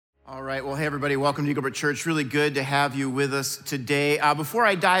All right, well, hey everybody, welcome to Eagle Brook Church. Really good to have you with us today. Before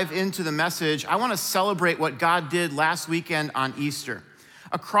I dive into the message, I want to celebrate what God did last weekend on Easter.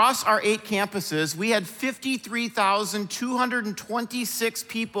 Across our 8 campuses, we had 53,226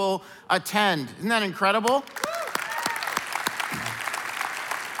 people attend. Isn't that incredible?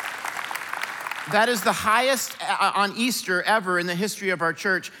 That is the highest on Easter ever in the history of our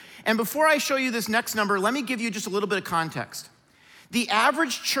church. And before I show you this next number, let me give you just a little bit of context. The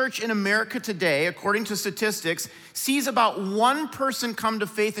average church in America today, according to statistics, sees about one person come to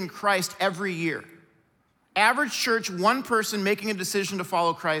faith in Christ every year. Average church, one person making a decision to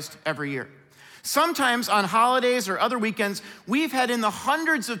follow Christ every year. Sometimes on holidays or other weekends, we've had in the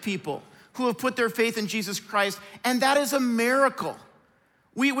hundreds of people who have put their faith in Jesus Christ, and that is a miracle.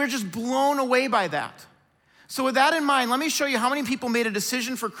 We're just blown away by that. So with that in mind, let me show you how many people made a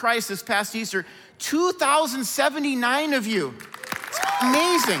decision for Christ this past Easter. 2,079 of you. It's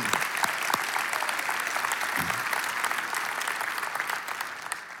amazing.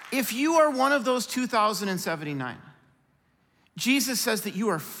 If you are one of those 2,079, Jesus says that you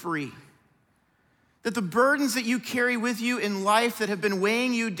are free. That the burdens that you carry with you in life that have been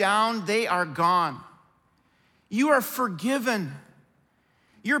weighing you down, they are gone. You are forgiven.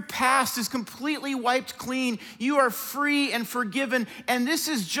 Your past is completely wiped clean. You are free and forgiven, and this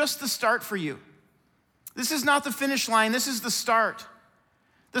is just the start for you. This is not the finish line, this is the start.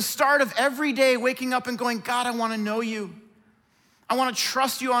 The start of every day waking up and going, God, I wanna know you. I wanna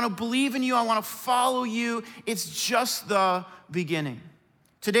trust you, I wanna believe in you, I wanna follow you. It's just the beginning.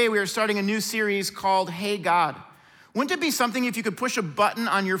 Today we are starting a new series called Hey God. Wouldn't it be something if you could push a button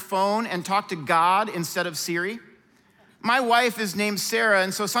on your phone and talk to God instead of Siri? My wife is named Sarah,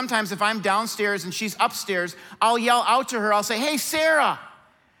 and so sometimes if I'm downstairs and she's upstairs, I'll yell out to her, I'll say, hey, Sarah.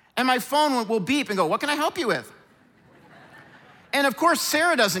 And my phone will beep and go, what can I help you with? And of course,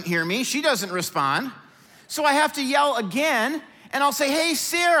 Sarah doesn't hear me. She doesn't respond. So I have to yell again, and I'll say, hey,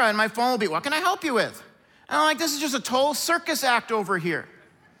 Sarah, and my phone will be, what can I help you with? And I'm like, this is just a total circus act over here.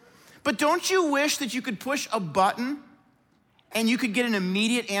 But don't you wish that you could push a button and you could get an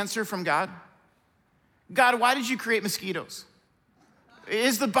immediate answer from God? God, why did you create mosquitoes?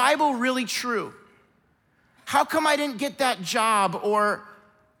 Is the Bible really true? How come I didn't get that job? Or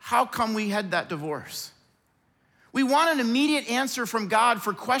how come we had that divorce? We want an immediate answer from God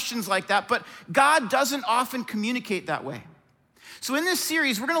for questions like that, but God doesn't often communicate that way. So in this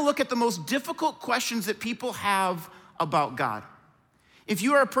series, we're gonna look at the most difficult questions that people have about God. If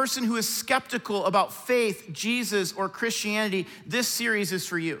you are a person who is skeptical about faith, Jesus, or Christianity, this series is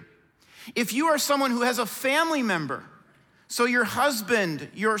for you. If you are someone who has a family member, so your husband,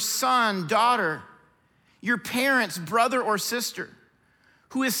 your son, daughter, your parents, brother or sister,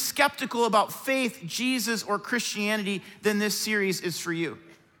 who is skeptical about faith, Jesus, or Christianity, then this series is for you.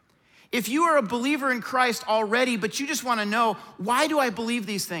 If you are a believer in Christ already, but you just wanna know, why do I believe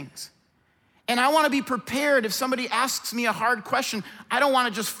these things? And I wanna be prepared if somebody asks me a hard question. I don't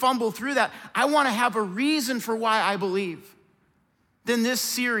wanna just fumble through that. I wanna have a reason for why I believe. Then this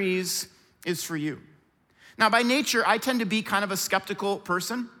series is for you. Now, by nature, I tend to be kind of a skeptical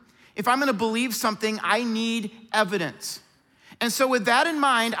person. If I'm gonna believe something, I need evidence. And so with that in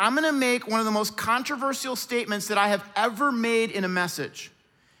mind, I'm gonna make one of the most controversial statements that I have ever made in a message.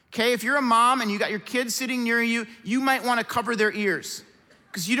 Okay, if you're a mom and you got your kids sitting near you, you might wanna cover their ears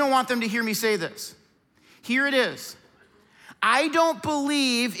because you don't want them to hear me say this. Here it is. I don't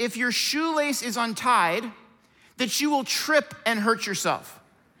believe if your shoelace is untied that you will trip and hurt yourself.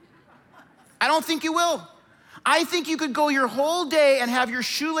 I don't think you will. I think you could go your whole day and have your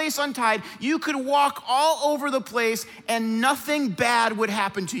shoelace untied. You could walk all over the place and nothing bad would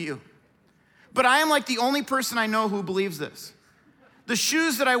happen to you. But I am like the only person I know who believes this. The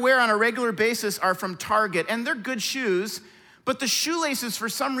shoes that I wear on a regular basis are from Target, and they're good shoes, but the shoelaces for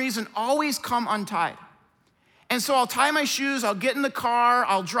some reason always come untied. And so I'll tie my shoes, I'll get in the car,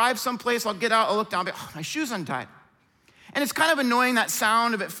 I'll drive someplace, I'll get out, I'll look down, I'll be, oh, my shoe's untied. And it's kind of annoying, that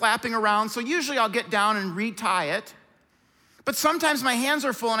sound of it flapping around, so usually I'll get down and retie it. But sometimes my hands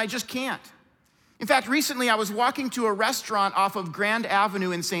are full and I just can't. In fact, recently I was walking to a restaurant off of Grand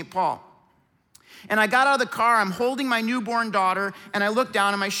Avenue in St. Paul. And I got out of the car, I'm holding my newborn daughter, and I look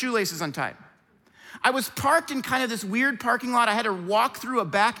down and my shoelace is untied. I was parked in kind of this weird parking lot. I had to walk through a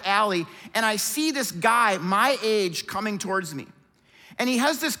back alley, and I see this guy my age coming towards me. And he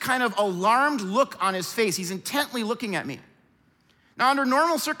has this kind of alarmed look on his face. He's intently looking at me. Now, under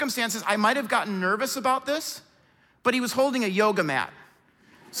normal circumstances, I might have gotten nervous about this, but he was holding a yoga mat.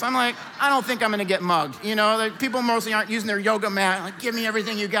 So I'm like, I don't think I'm gonna get mugged. You know, like, people mostly aren't using their yoga mat. Like, give me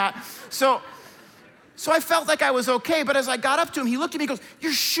everything you got. So So I felt like I was okay, but as I got up to him, he looked at me and goes,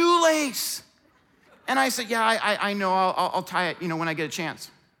 "Your shoelace." And I said, "Yeah, I know, I'll tie it, when I get a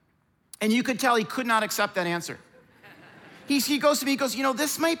chance." And you could tell he could not accept that answer. He goes to me, he goes,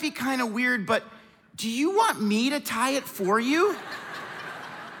 "This might be kind of weird, but do you want me to tie it for you?"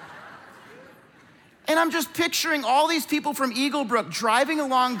 And I'm just picturing all these people from Eaglebrook driving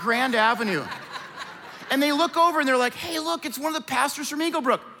along Grand Avenue. And they look over and they're like, "Hey, look, it's one of the pastors from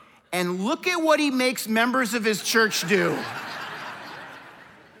Eaglebrook. And look at what he makes members of his church do."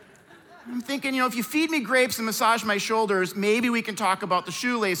 I'm thinking, if you feed me grapes and massage my shoulders, maybe we can talk about the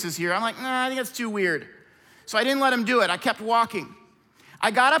shoelaces here. I'm like, nah, I think that's too weird. So I didn't let him do it. I kept walking.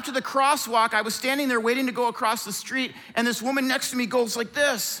 I got up to the crosswalk. I was standing there waiting to go across the street, and this woman next to me goes like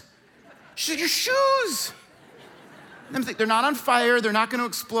this. She said, "Your shoes." And I'm thinking, they're not on fire. They're not going to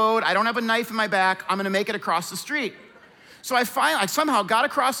explode. I don't have a knife in my back. I'm going to make it across the street. So I somehow got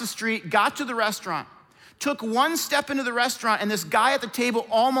across the street, got to the restaurant, took one step into the restaurant, and this guy at the table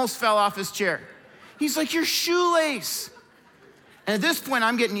almost fell off his chair. He's like, "Your shoelace." And at this point,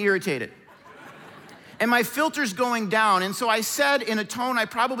 I'm getting irritated. And my filter's going down. And so I said in a tone I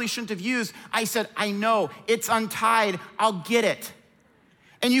probably shouldn't have used, I said, "I know, it's untied. I'll get it."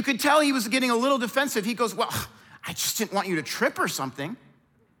 And you could tell he was getting a little defensive. He goes, "Well, I just didn't want you to trip or something."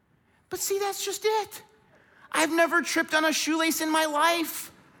 But see, that's just it. I've never tripped on a shoelace in my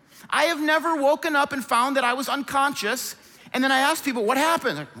life. I have never woken up and found that I was unconscious. And then I asked people, "What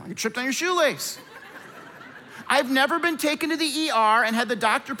happened?" Like, "Well, you tripped on your shoelace." I've never been taken to the ER and had the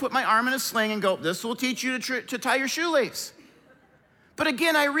doctor put my arm in a sling and go, "This will teach you to tie your shoelace." But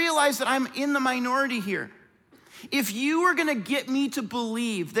again, I realize that I'm in the minority here. If you were gonna get me to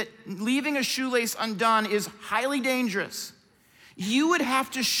believe that leaving a shoelace undone is highly dangerous, you would have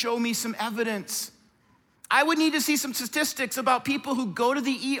to show me some evidence. I would need to see some statistics about people who go to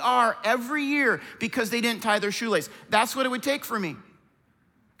the ER every year because they didn't tie their shoelace. That's what it would take for me.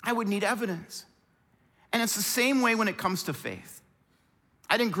 I would need evidence. And it's the same way when it comes to faith.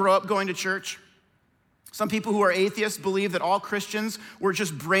 I didn't grow up going to church. Some people who are atheists believe that all Christians were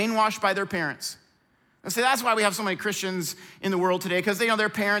just brainwashed by their parents. I say that's why we have so many Christians in the world today, because their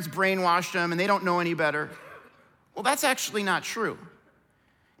parents brainwashed them and they don't know any better. Well, that's actually not true.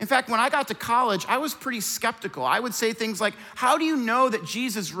 In fact, when I got to college, I was pretty skeptical. I would say things like, "How do you know that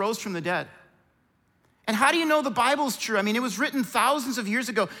Jesus rose from the dead? And how do you know the Bible's true? I mean, it was written thousands of years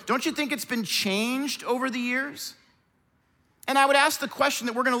ago. Don't you think it's been changed over the years?" And I would ask the question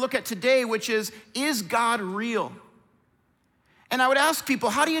that we're going to look at today, which is God real? And I would ask people,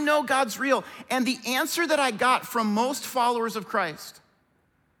 how do you know God's real? And the answer that I got from most followers of Christ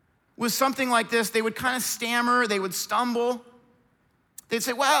was something like this. They would kind of stammer, they would stumble. They'd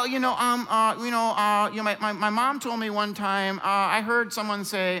say, "Well, my mom told me one time, I heard someone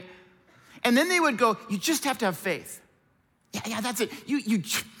say," and then they would go, "You just have to have faith." Yeah, that's it. You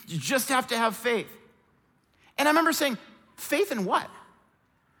just have to have faith. And I remember saying, "Faith in what?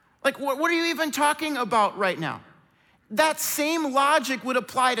 Like, what are you even talking about right now?" That same logic would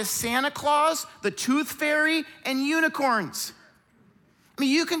apply to Santa Claus, the Tooth Fairy, and unicorns. I mean,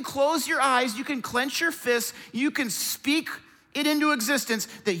 you can close your eyes, you can clench your fists, you can speak it into existence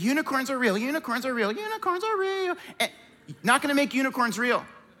that unicorns are real, unicorns are real, unicorns are real. And not gonna make unicorns real.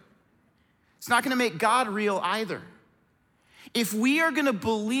 It's not gonna make God real either. If we are gonna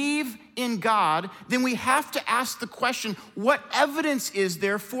believe in God, then we have to ask the question, what evidence is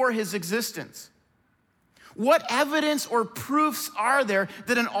there for his existence? What evidence or proofs are there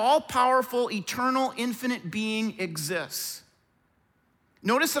that an all-powerful, eternal, infinite being exists?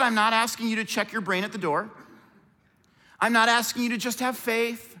 Notice that I'm not asking you to check your brain at the door. I'm not asking you to just have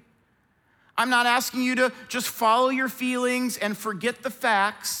faith. I'm not asking you to just follow your feelings and forget the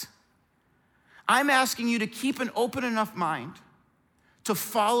facts. I'm asking you to keep an open enough mind to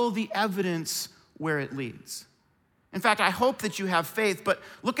follow the evidence where it leads. In fact, I hope that you have faith, but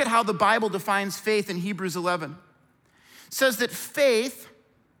look at how the Bible defines faith in Hebrews 11. It says that faith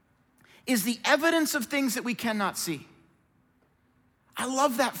is the evidence of things that we cannot see. I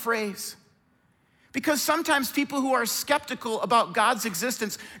love that phrase. Because sometimes people who are skeptical about God's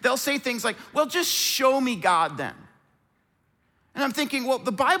existence, they'll say things like, "Well, just show me God then." And I'm thinking, well,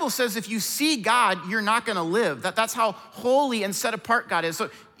 the Bible says if you see God, you're not gonna live. That's how holy and set apart God is. So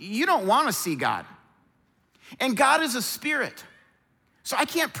you don't wanna see God. And God is a spirit. So I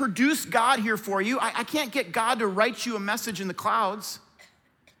can't produce God here for you. I can't get God to write you a message in the clouds.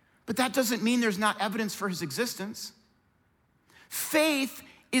 But that doesn't mean there's not evidence for his existence. Faith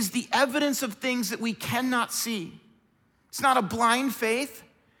is the evidence of things that we cannot see. It's not a blind faith.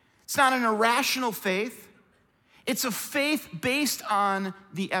 It's not an irrational faith. It's a faith based on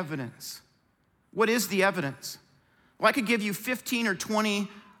the evidence. What is the evidence? Well, I could give you 15 or 20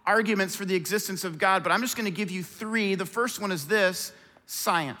 arguments for the existence of God, but I'm just going to give you 3. The first one is this: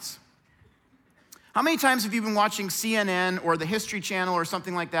 science. How many times have you been watching CNN or the History Channel or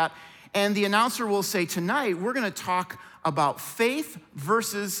something like that, and the announcer will say, tonight we're going to talk about faith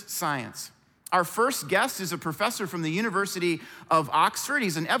versus science? Our first guest is a professor from the University of Oxford.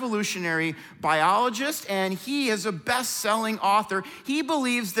 He's an evolutionary biologist, and he is a best-selling author. He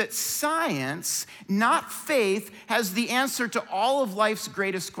believes that science, not faith, has the answer to all of life's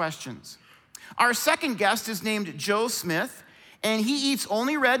greatest questions. Our second guest is named Joe Smith, and he eats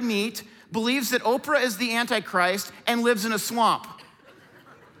only red meat, believes that Oprah is the Antichrist, and lives in a swamp.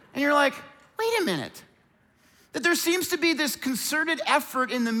 And you're like, wait a minute. That there seems to be this concerted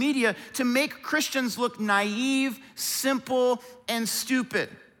effort in the media to make Christians look naive, simple, and stupid.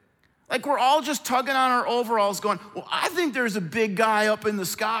 Like we're all just tugging on our overalls going, well, I think there's a big guy up in the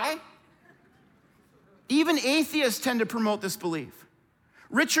sky. Even atheists tend to promote this belief.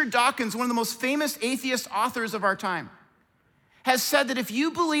 Richard Dawkins, one of the most famous atheist authors of our time, has said that if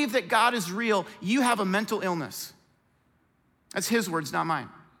you believe that God is real, you have a mental illness. That's his words, not mine.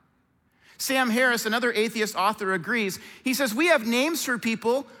 Sam Harris, another atheist author, agrees. He says, we have names for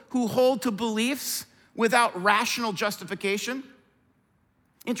people who hold to beliefs without rational justification.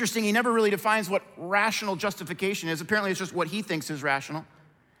 Interesting, he never really defines what rational justification is. Apparently, it's just what he thinks is rational.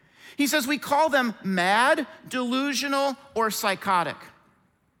 He says we call them mad, delusional, or psychotic.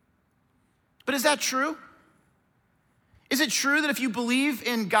 But is that true? Is it true that if you believe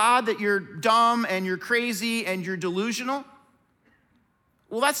in God that you're dumb and you're crazy and you're delusional?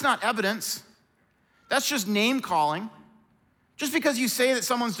 Well, that's not evidence. That's just name calling. Just because you say that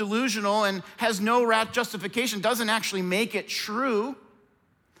someone's delusional and has no justification doesn't actually make it true.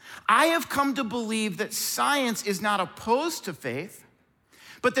 I have come to believe that science is not opposed to faith,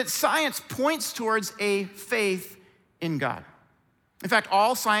 but that science points towards a faith in God. In fact,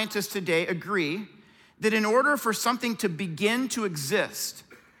 all scientists today agree that in order for something to begin to exist,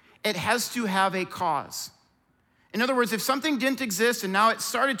 it has to have a cause. In other words, if something didn't exist and now it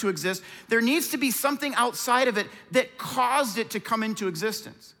started to exist, there needs to be something outside of it that caused it to come into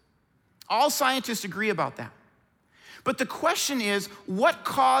existence. All scientists agree about that. But the question is, what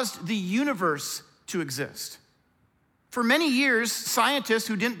caused the universe to exist? For many years, scientists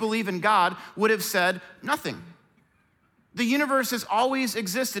who didn't believe in God would have said nothing. The universe has always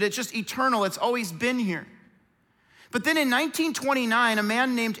existed. It's just eternal. It's always been here. But then in 1929, a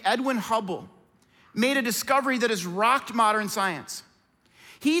man named Edwin Hubble made a discovery that has rocked modern science.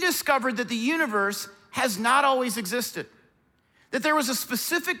 He discovered that the universe has not always existed. That there was a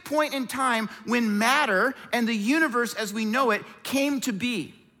specific point in time when matter and the universe as we know it came to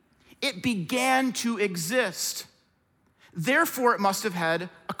be. It began to exist. Therefore, it must have had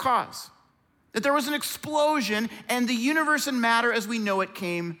a cause. That there was an explosion and the universe and matter as we know it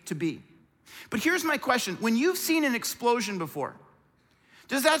came to be. But here's my question. When you've seen an explosion before,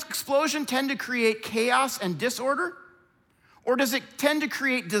 does that explosion tend to create chaos and disorder? Or does it tend to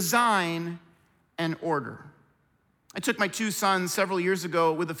create design and order? I took my 2 sons several years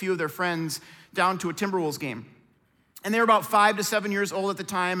ago with a few of their friends down to a Timberwolves game. And they were about 5 to 7 years old at the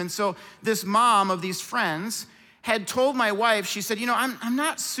time. And so this mom of these friends had told my wife, she said, I'm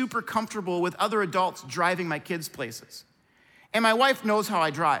not super comfortable with other adults driving my kids places. And my wife knows how I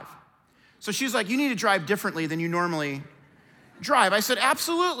drive. So she's like, you need to drive differently than you normally drive. I said,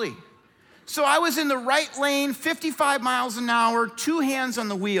 absolutely. So I was in the right lane, 55 miles an hour, 2 hands on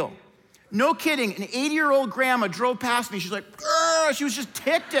the wheel. No kidding, an 80-year-old grandma drove past me. She's like, she was just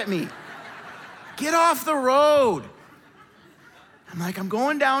ticked at me. Get off the road. I'm like, I'm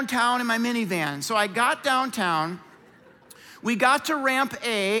going downtown in my minivan. So I got downtown. We got to ramp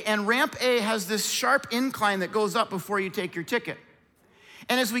A, and ramp A has this sharp incline that goes up before you take your ticket.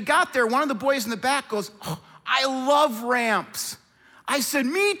 And as we got there, one of the boys in the back goes, I love ramps. I said,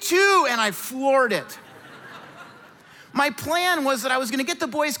 me too, and I floored it. My plan was that I was gonna get the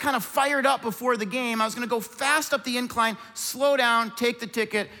boys kind of fired up before the game. I was gonna go fast up the incline, slow down, take the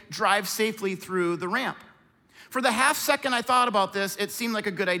ticket, drive safely through the ramp. For the half second I thought about this, it seemed like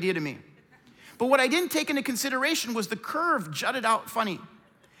a good idea to me. But what I didn't take into consideration was the curve jutted out funny.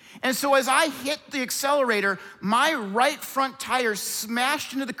 And so as I hit the accelerator, my right front tire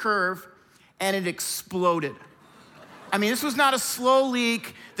smashed into the curve and it exploded. I mean, this was not a slow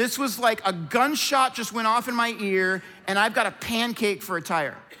leak. This was like a gunshot just went off in my ear and I've got a pancake for a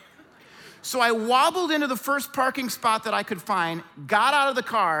tire. So I wobbled into the first parking spot that I could find, got out of the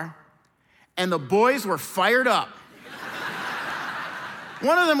car, and the boys were fired up.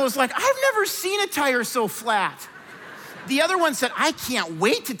 One of them was like, I've never seen a tire so flat. The other one said, I can't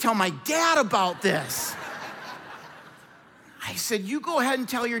wait to tell my dad about this. I said, you go ahead and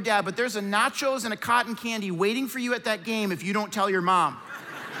tell your dad, but there's a nachos and a cotton candy waiting for you at that game if you don't tell your mom.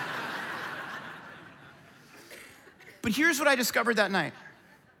 But here's what I discovered that night.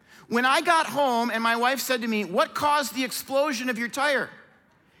 When I got home and my wife said to me, what caused the explosion of your tire?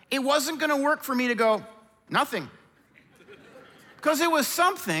 It wasn't gonna work for me to go, nothing. Because it was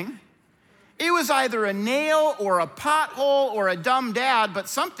something. It was either a nail or a pothole or a dumb dad, but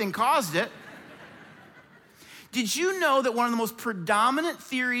something caused it. Did you know that one of the most predominant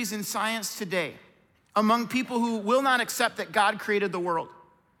theories in science today, among people who will not accept that God created the world,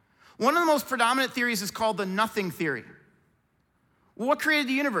 one of the most predominant theories is called the nothing theory. Well, what created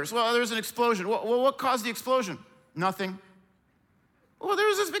the universe? Well, there was an explosion. Well, what caused the explosion? Nothing. Well, there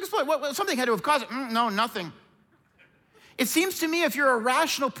was this big explosion. Something had to have caused it. No, nothing. It seems to me if you're a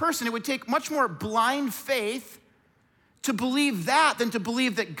rational person, it would take much more blind faith to believe that than to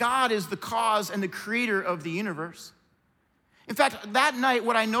believe that God is the cause and the creator of the universe. In fact, that night,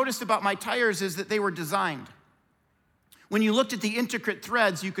 what I noticed about my tires is that they were designed. When you looked at the intricate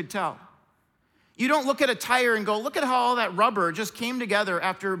threads, you could tell. You don't look at a tire and go, look at how all that rubber just came together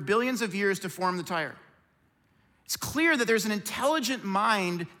after billions of years to form the tire. It's clear that there's an intelligent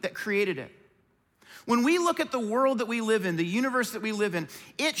mind that created it. When we look at the world that we live in, the universe that we live in,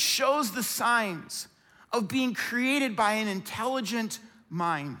 it shows the signs of being created by an intelligent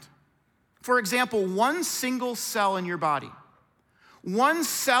mind. For example, one single cell in your body, one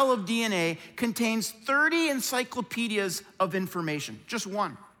cell of DNA contains 30 encyclopedias of information, just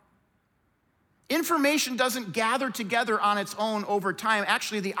one. Information doesn't gather together on its own over time.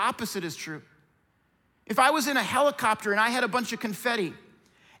 Actually, the opposite is true. If I was in a helicopter and I had a bunch of confetti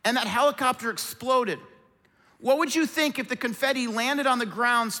and that helicopter exploded, what would you think if the confetti landed on the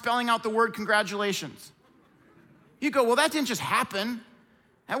ground spelling out the word congratulations? You go, well, that didn't just happen.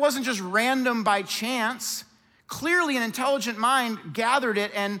 That wasn't just random by chance. Clearly, an intelligent mind gathered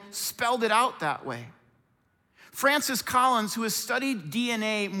it and spelled it out that way. Francis Collins, who has studied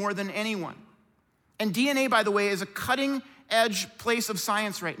DNA more than anyone, and DNA, by the way, is a cutting-edge place of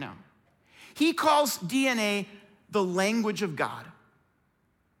science right now. He calls DNA the language of God.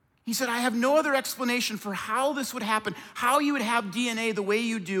 He said, I have no other explanation for how this would happen, how you would have DNA the way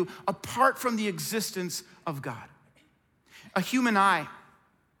you do, apart from the existence of God. A human eye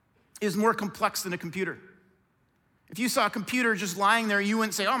is more complex than a computer. If you saw a computer just lying there, you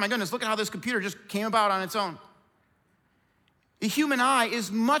wouldn't say, oh my goodness, look at how this computer just came about on its own. The human eye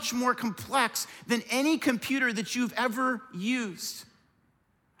is much more complex than any computer that you've ever used.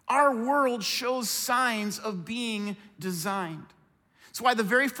 Our world shows signs of being designed. That's why the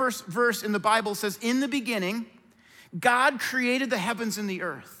very first verse in the Bible says, in the beginning, God created the heavens and the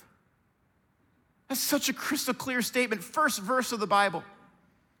earth. That's such a crystal clear statement. First verse of the Bible.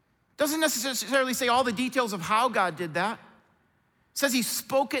 Doesn't necessarily say all the details of how God did that. It says he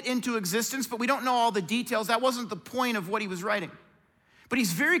spoke it into existence, but we don't know all the details. That wasn't the point of what he was writing. But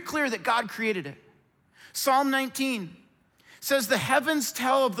he's very clear that God created it. Psalm 19 says, the heavens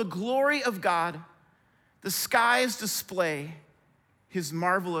tell of the glory of God. The skies display his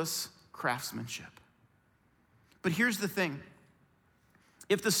marvelous craftsmanship. But here's the thing.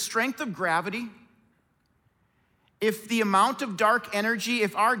 If the strength of gravity, if the amount of dark energy,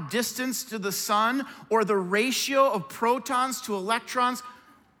 if our distance to the sun or the ratio of protons to electrons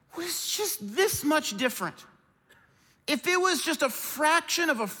was just this much different, if it was just a fraction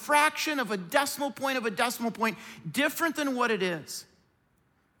of a decimal point different than what it is,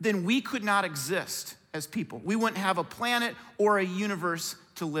 then we could not exist as people. We wouldn't have a planet or a universe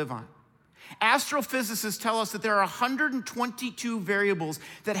to live on. Astrophysicists tell us that there are 122 variables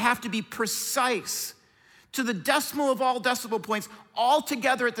that have to be precise to the decimal of all decimal points all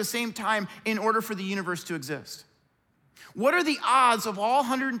together at the same time in order for the universe to exist. What are the odds of all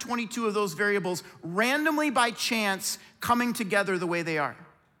 122 of those variables randomly by chance coming together the way they are?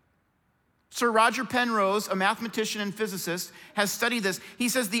 Sir Roger Penrose, a mathematician and physicist, has studied this. He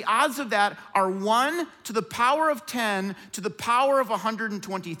says the odds of that are 1 to the power of 10 to the power of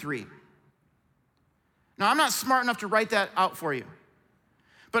 123. Now, I'm not smart enough to write that out for you.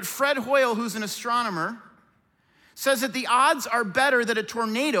 But Fred Hoyle, who's an astronomer, says that the odds are better that a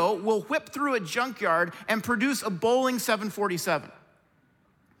tornado will whip through a junkyard and produce a Boeing 747.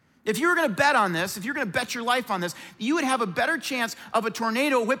 If you were gonna bet on this, if you're gonna bet your life on this, you would have a better chance of a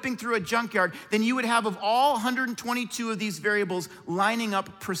tornado whipping through a junkyard than you would have of all 122 of these variables lining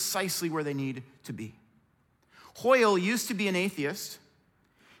up precisely where they need to be. Hoyle used to be an atheist.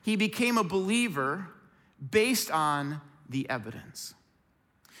 He became a believer based on the evidence.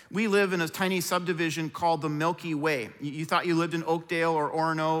 We live in a tiny subdivision called the Milky Way. You thought you lived in Oakdale or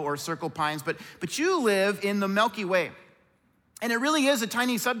Orono or Circle Pines, but you live in the Milky Way. And it really is a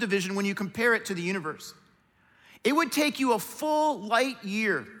tiny subdivision when you compare it to the universe. It would take you a full light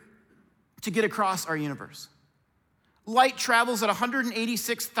year to get across our universe. Light travels at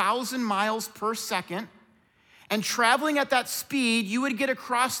 186,000 miles per second, and traveling at that speed, you would get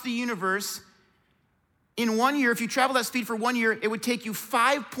across the universe in 1 year. If you travel that speed for 1 year, it would take you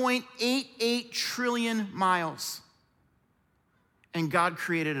 5.88 trillion miles. And God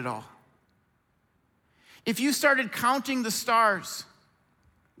created it all. If you started counting the stars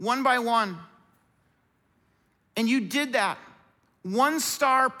one by one, and you did that, 1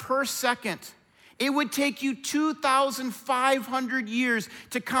 star per second, it would take you 2,500 years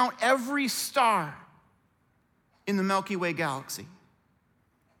to count every star in the Milky Way galaxy.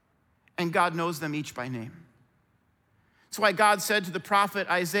 And God knows them each by name. That's why God said to the prophet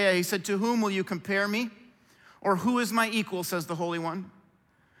Isaiah, he said, "To whom will you compare me? Or who is my equal, says the Holy One?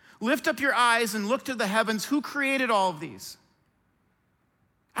 Lift up your eyes and look to the heavens. Who created all of these?"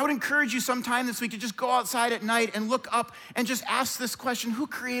 I would encourage you sometime this week to just go outside at night and look up and just ask this question: who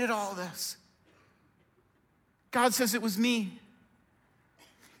created all this? God says it was me.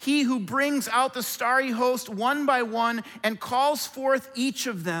 He who brings out the starry host one by one and calls forth each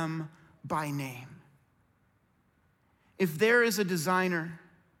of them by name. If there is a designer,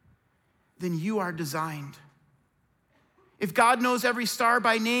 then you are designed. If God knows every star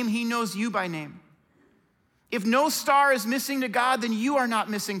by name, he knows you by name. If no star is missing to God, then you are not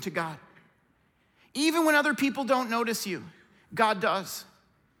missing to God. Even when other people don't notice you, God does.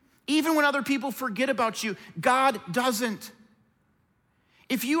 Even when other people forget about you, God doesn't.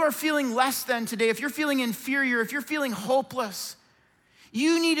 If you are feeling less than today, if you're feeling inferior, if you're feeling hopeless,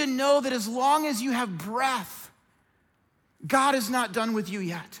 you need to know that as long as you have breath, God is not done with you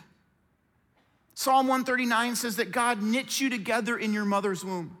yet. Psalm 139 says that God knit you together in your mother's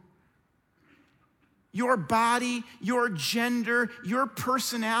womb. Your body, your gender, your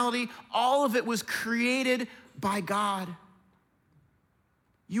personality, all of it was created by God.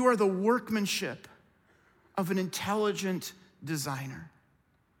 You are the workmanship of an intelligent designer.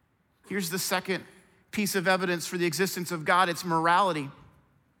 Here's the second piece of evidence for the existence of God. It's morality.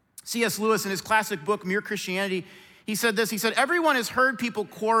 C.S. Lewis, in his classic book, Mere Christianity, he said this. He said, "Everyone has heard people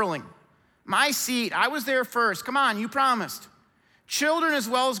quarreling. My seat, I was there first. Come on, you promised. Children as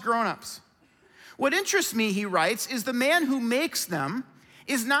well as grown-ups. What interests me," he writes, "is the man who makes them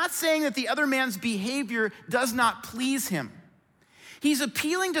is not saying that the other man's behavior does not please him. He's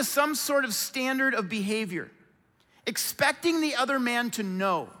appealing to some sort of standard of behavior, expecting the other man to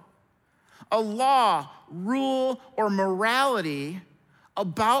know a law, rule, or morality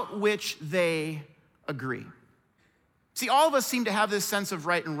about which they agree." See, all of us seem to have this sense of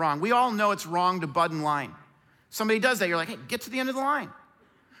right and wrong. We all know it's wrong to butt in line. Somebody does that, you're like, "Hey, get to the end of the line."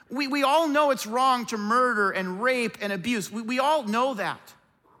 We all know it's wrong to murder and rape and abuse. We all know that.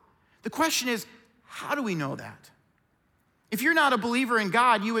 The question is, how do we know that? If you're not a believer in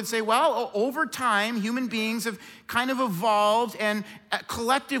God, you would say, well, over time, human beings have kind of evolved, and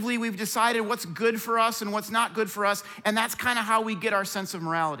collectively we've decided what's good for us and what's not good for us, and that's kind of how we get our sense of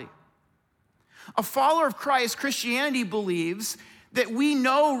morality. A follower of Christ, Christianity believes that we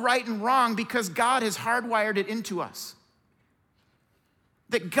know right and wrong because God has hardwired it into us.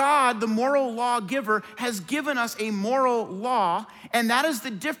 That God, the moral lawgiver, has given us a moral law, and that is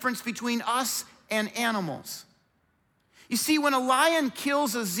the difference between us and animals. You see, when a lion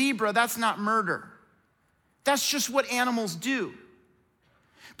kills a zebra, that's not murder. That's just what animals do.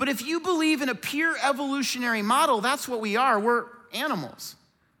 But if you believe in a pure evolutionary model, that's what we are. We're animals.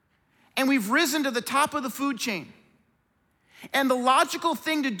 And we've risen to the top of the food chain. And the logical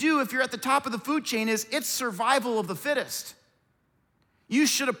thing to do if you're at the top of the food chain is it's survival of the fittest. You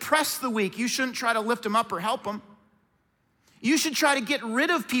should oppress the weak. You shouldn't try to lift them up or help them. You should try to get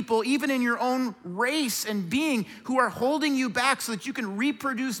rid of people, even in your own race and being, who are holding you back so that you can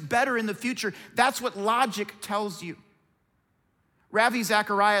reproduce better in the future. That's what logic tells you. Ravi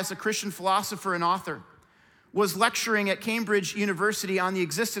Zacharias, a Christian philosopher and author, was lecturing at Cambridge University on the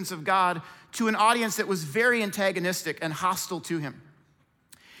existence of God to an audience that was very antagonistic and hostile to him.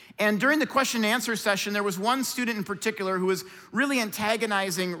 And during the question and answer session, there was one student in particular who was really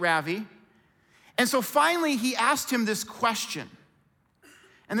antagonizing Ravi. And so finally, he asked him this question.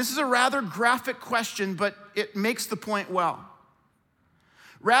 And this is a rather graphic question, but it makes the point well.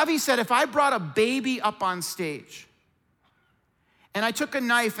 Ravi said, if I brought a baby up on stage and I took a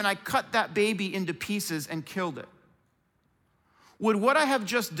knife and I cut that baby into pieces and killed it, would what I have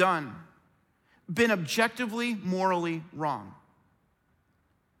just done been objectively, morally wrong?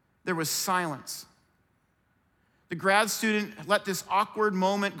 There was silence. The grad student let this awkward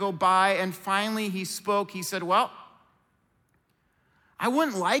moment go by, and finally he spoke. He said, well, I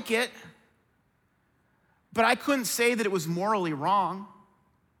wouldn't like it, but I couldn't say that it was morally wrong.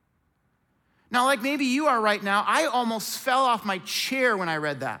 Now, like maybe you are right now, I almost fell off my chair when I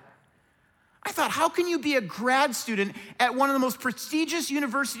read that. I thought, how can you be a grad student at one of the most prestigious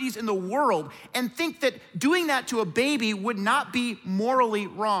universities in the world and think that doing that to a baby would not be morally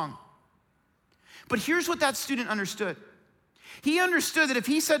wrong? But here's what that student understood. He understood that if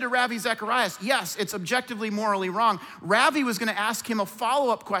he said to Ravi Zacharias, yes, it's objectively morally wrong, Ravi was going to ask him a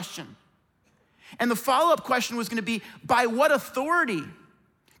follow-up question. And the follow-up question was going to be, by what authority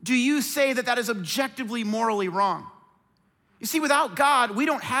do you say that that is objectively morally wrong? You see, without God, we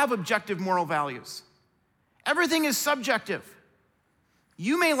don't have objective moral values. Everything is subjective.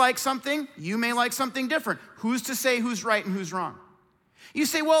 You may like something different. Who's to say who's right and who's wrong? You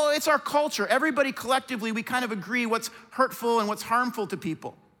say, well, it's our culture. Everybody collectively, we kind of agree what's hurtful and what's harmful to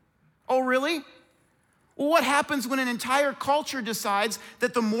people. Oh, really? Well, what happens when an entire culture decides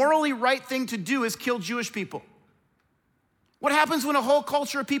that the morally right thing to do is kill Jewish people? What happens when a whole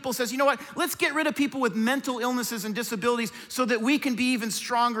culture of people says, you know what, let's get rid of people with mental illnesses and disabilities so that we can be even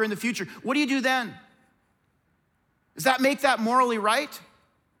stronger in the future? What do you do then? Does that make that morally right?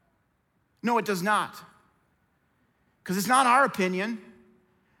 No, it does not. Because it's not our opinion.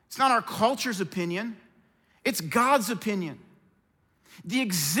 It's not our culture's opinion. It's God's opinion. The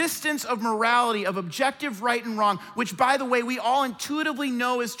existence of morality, of objective right and wrong, which, by the way, we all intuitively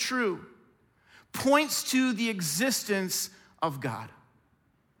know is true, points to the existence of God.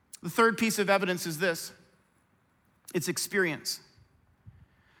 The third piece of evidence is this. It's experience.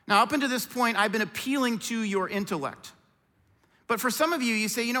 Now, up until this point, I've been appealing to your intellect. But for some of you, you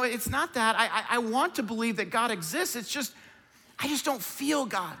say, you know, it's not that. I want to believe that God exists. It's just, I just don't feel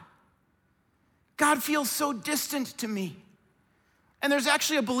God. God feels so distant to me. And there's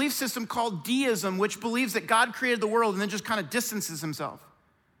actually a belief system called deism, which believes that God created the world and then just kind of distances himself.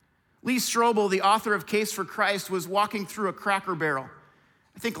 Lee Strobel, the author of Case for Christ, was walking through a Cracker Barrel.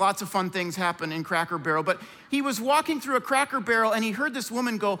 I think lots of fun things happen in Cracker Barrel, but he was walking through a Cracker Barrel and he heard this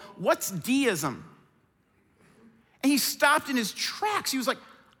woman go, "What's deism?" And he stopped in his tracks. He was like,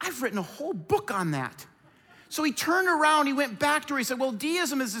 "I've written a whole book on that." So he turned around, he went back to her, he said, well,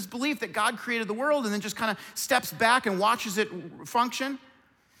 deism is this belief that God created the world and then just kind of steps back and watches it function.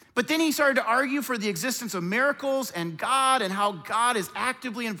 But then he started to argue for the existence of miracles and God and how God is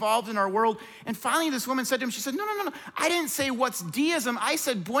actively involved in our world. And finally, this woman said to him, she said, no, I didn't say what's deism. I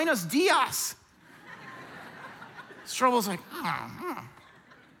said buenos dias. Strobel's like,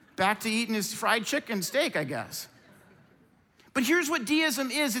 back to eating his fried chicken steak, I guess. But here's what deism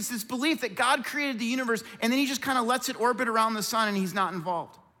is. It's this belief that God created the universe and then he just kind of lets it orbit around the sun and he's not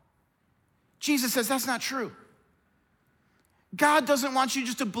involved. Jesus says that's not true. God doesn't want you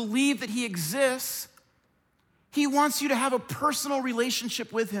just to believe that he exists. He wants you to have a personal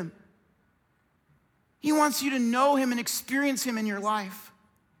relationship with him. He wants you to know him and experience him in your life.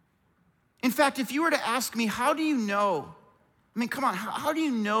 In fact, if you were to ask me, how do you know? I mean, come on, how do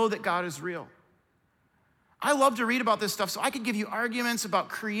you know that God is real? I love to read about this stuff, so I could give you arguments about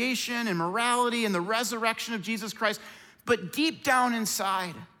creation and morality and the resurrection of Jesus Christ, but deep down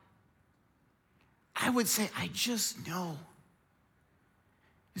inside, I would say, I just know.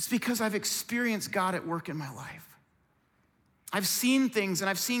 It's because I've experienced God at work in my life. I've seen things and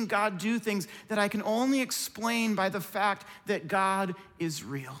I've seen God do things that I can only explain by the fact that God is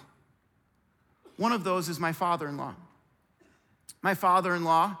real. One of those is my father-in-law. My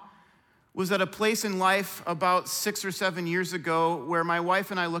father-in-law was at a place in life about 6 or 7 years ago where my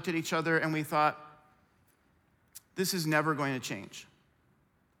wife and I looked at each other and we thought, this is never going to change.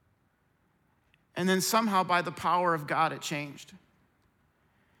 And then somehow by the power of God, it changed.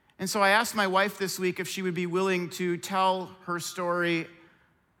 And so I asked my wife this week if she would be willing to tell her story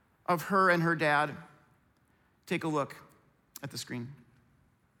of her and her dad. Take a look at the screen.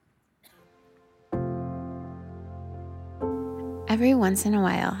 Every once in a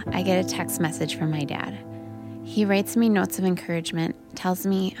while, I get a text message from my dad. He writes me notes of encouragement, tells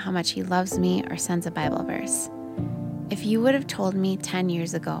me how much he loves me, or sends a Bible verse. If you would have told me 10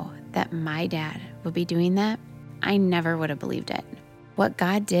 years ago that my dad would be doing that, I never would have believed it. What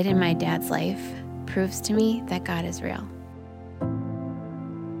God did in my dad's life proves to me that God is real.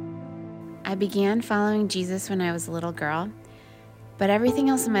 I began following Jesus when I was a little girl, but everything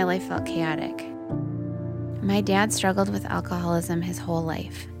else in my life felt chaotic. My dad struggled with alcoholism his whole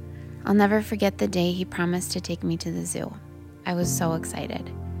life. I'll never forget the day he promised to take me to the zoo. I was so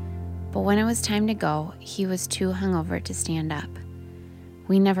excited. But when it was time to go, he was too hungover to stand up.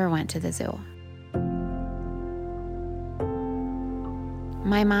 We never went to the zoo.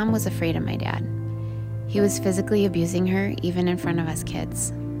 My mom was afraid of my dad. He was physically abusing her, even in front of us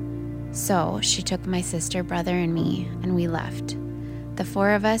kids. So she took my sister, brother, and me, and we left. The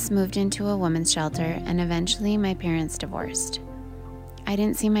 4 of us moved into a women's shelter, and eventually my parents divorced. I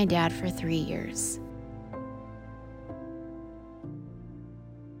didn't see my dad for 3 years.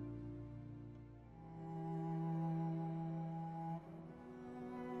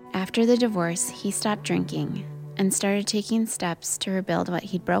 After the divorce, he stopped drinking and started taking steps to rebuild what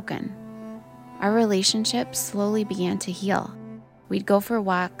he'd broken. Our relationship slowly began to heal. We'd go for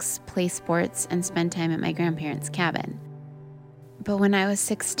walks, play sports, and spend time at my grandparents' cabin. But when I was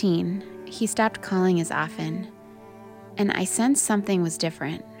 16, he stopped calling as often, and I sensed something was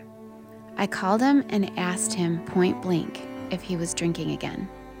different. I called him and asked him point blank if he was drinking again.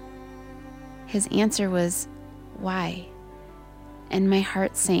 His answer was, "Why?" And my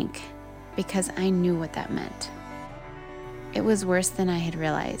heart sank because I knew what that meant. It was worse than I had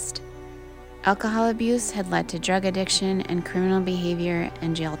realized. Alcohol abuse had led to drug addiction and criminal behavior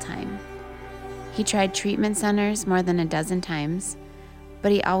and jail time. He tried treatment centers more than a dozen times,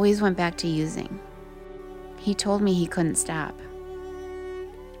 but he always went back to using. He told me he couldn't stop.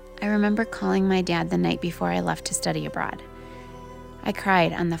 I remember calling my dad the night before I left to study abroad. I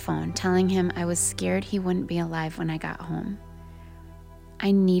cried on the phone, telling him I was scared he wouldn't be alive when I got home. I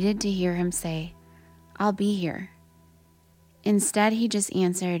needed to hear him say, "I'll be here." Instead, he just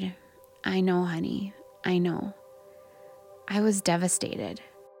answered, "I know, honey, I know." I was devastated.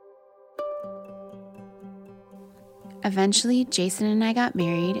 Eventually, Jason and I got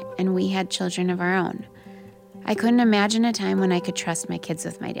married, and we had children of our own. I couldn't imagine a time when I could trust my kids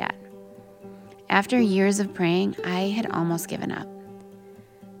with my dad. After years of praying, I had almost given up.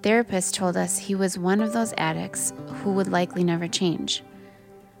 Therapists told us he was one of those addicts who would likely never change.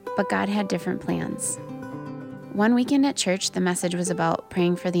 But God had different plans. One weekend at church, the message was about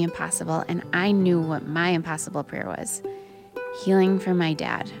praying for the impossible, and I knew what my impossible prayer was: healing for my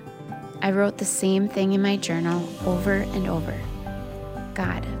dad. I wrote the same thing in my journal over and over.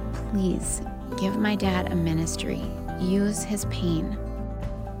 God, please give my dad a ministry. Use his pain.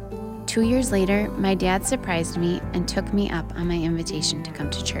 2 years later, my dad surprised me and took me up on my invitation to come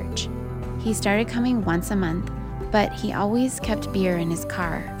to church. He started coming once a month, but he always kept beer in his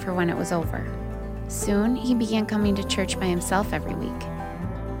car for when it was over. Soon, he began coming to church by himself every week.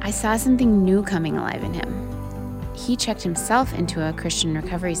 I saw something new coming alive in him. He checked himself into a Christian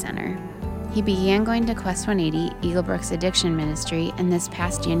recovery center. He began going to Quest 180, Eaglebrook's addiction ministry, and this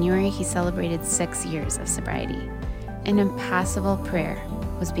past January, he celebrated 6 years of sobriety. An impossible prayer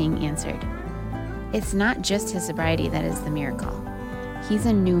was being answered. It's not just his sobriety that is the miracle. He's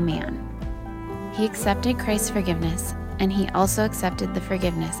a new man. He accepted Christ's forgiveness, and he also accepted the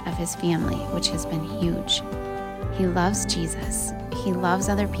forgiveness of his family, which has been huge. He loves Jesus. He loves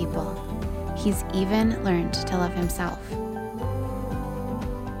other people. He's even learned to love himself.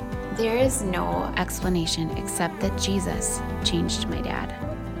 There is no explanation except that Jesus changed my dad.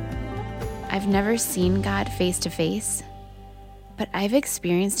 I've never seen God face to face, but I've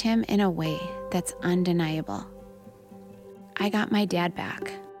experienced him in a way that's undeniable. I got my dad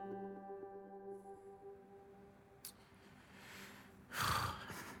back.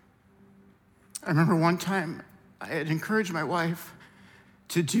 I remember one time I had encouraged my wife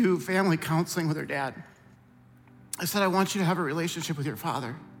to do family counseling with her dad. I said, "I want you to have a relationship with your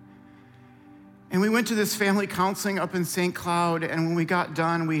father." And we went to this family counseling up in St. Cloud, and when we got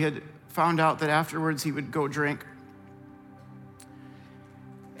done, we had found out that afterwards he would go drink.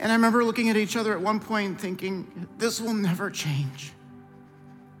 And I remember looking at each other at one point thinking, this will never change.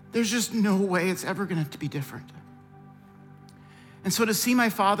 There's just no way it's ever going to be different. And so to see my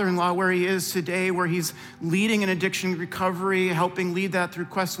father-in-law where he is today, where he's leading an addiction recovery, helping lead that through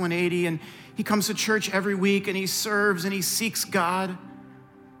Quest 180, and he comes to church every week and he serves and he seeks God.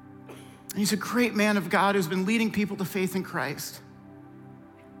 And he's a great man of God who's been leading people to faith in Christ.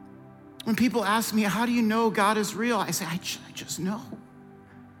 When people ask me, how do you know God is real? I say, I just know.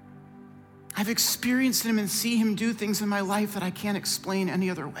 I've experienced him and see him do things in my life that I can't explain any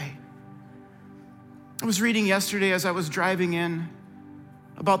other way. I was reading yesterday as I was driving in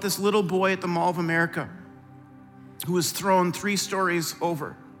about this little boy at the Mall of America who was thrown 3 stories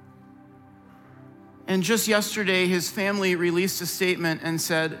over. And just yesterday, his family released a statement and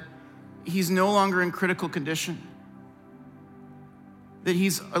said he's no longer in critical condition, that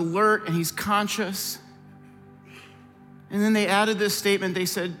he's alert and he's conscious. And then they added this statement. They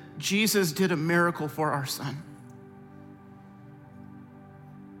said, Jesus did a miracle for our son.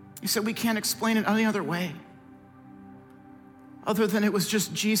 He said, we can't explain it any other way. other than it was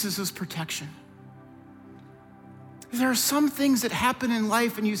just Jesus' protection. There are some things that happen in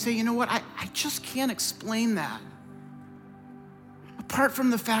life and you say, you know what, I just can't explain that. Apart from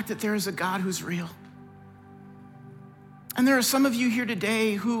the fact that there is a God who's real. And there are some of you here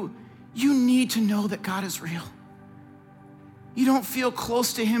today who you need to know that God is real. You don't feel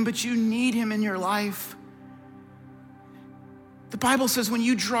close to him, but you need him in your life. The Bible says when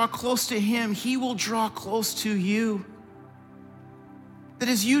you draw close to him, he will draw close to you. That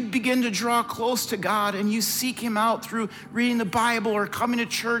as you begin to draw close to God and you seek him out through reading the Bible or coming to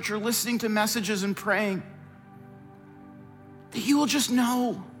church or listening to messages and praying, that you will just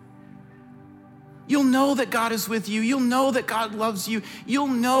know. You'll know that God is with you. You'll know that God loves you. You'll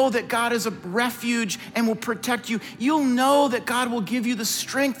know that God is a refuge and will protect you. You'll know that God will give you the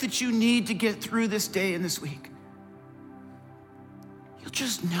strength that you need to get through this day and this week. You'll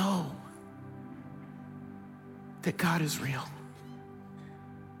just know that God is real.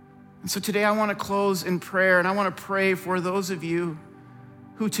 And so today I want to close in prayer, and I want to pray for those of you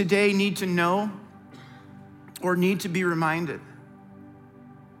who today need to know or need to be reminded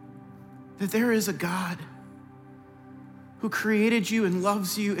that there is a God who created you and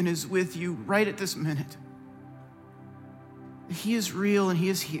loves you and is with you right at this minute. That he is real and he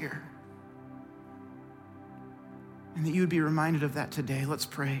is here. And that you would be reminded of that today. Let's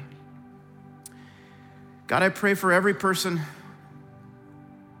pray. God, I pray for every person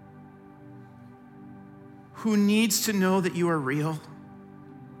who needs to know that you are real.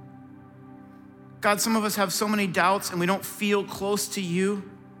 God, some of us have so many doubts and we don't feel close to you.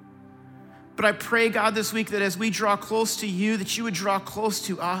 But I pray, God, this week that as we draw close to you, that you would draw close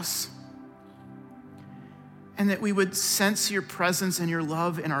to us. And that we would sense your presence and your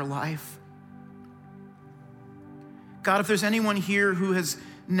love in our life. God, if there's anyone here who has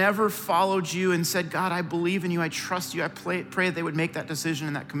never followed you and said, God, I believe in you, I trust you, I pray they would make that decision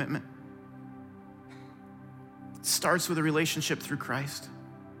and that commitment. It starts with a relationship through Christ.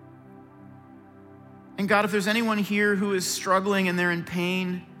 And God, if there's anyone here who is struggling and they're in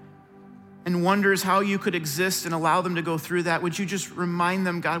pain and wonders how you could exist and allow them to go through that, would you just remind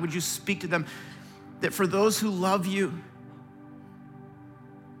them, God, would you speak to them that for those who love you,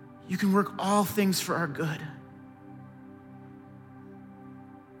 you can work all things for our good.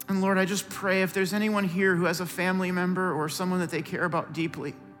 And Lord, I just pray if there's anyone here who has a family member or someone that they care about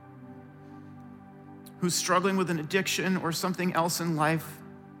deeply, who's struggling with an addiction or something else in life,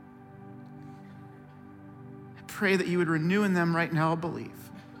 I pray that you would renew in them right now a belief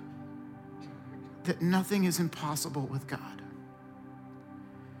that nothing is impossible with God.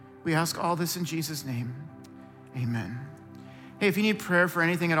 We ask all this in Jesus' name, amen. Hey, if you need prayer for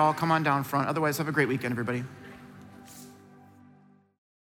anything at all, come on down front. Otherwise, have a great weekend, everybody.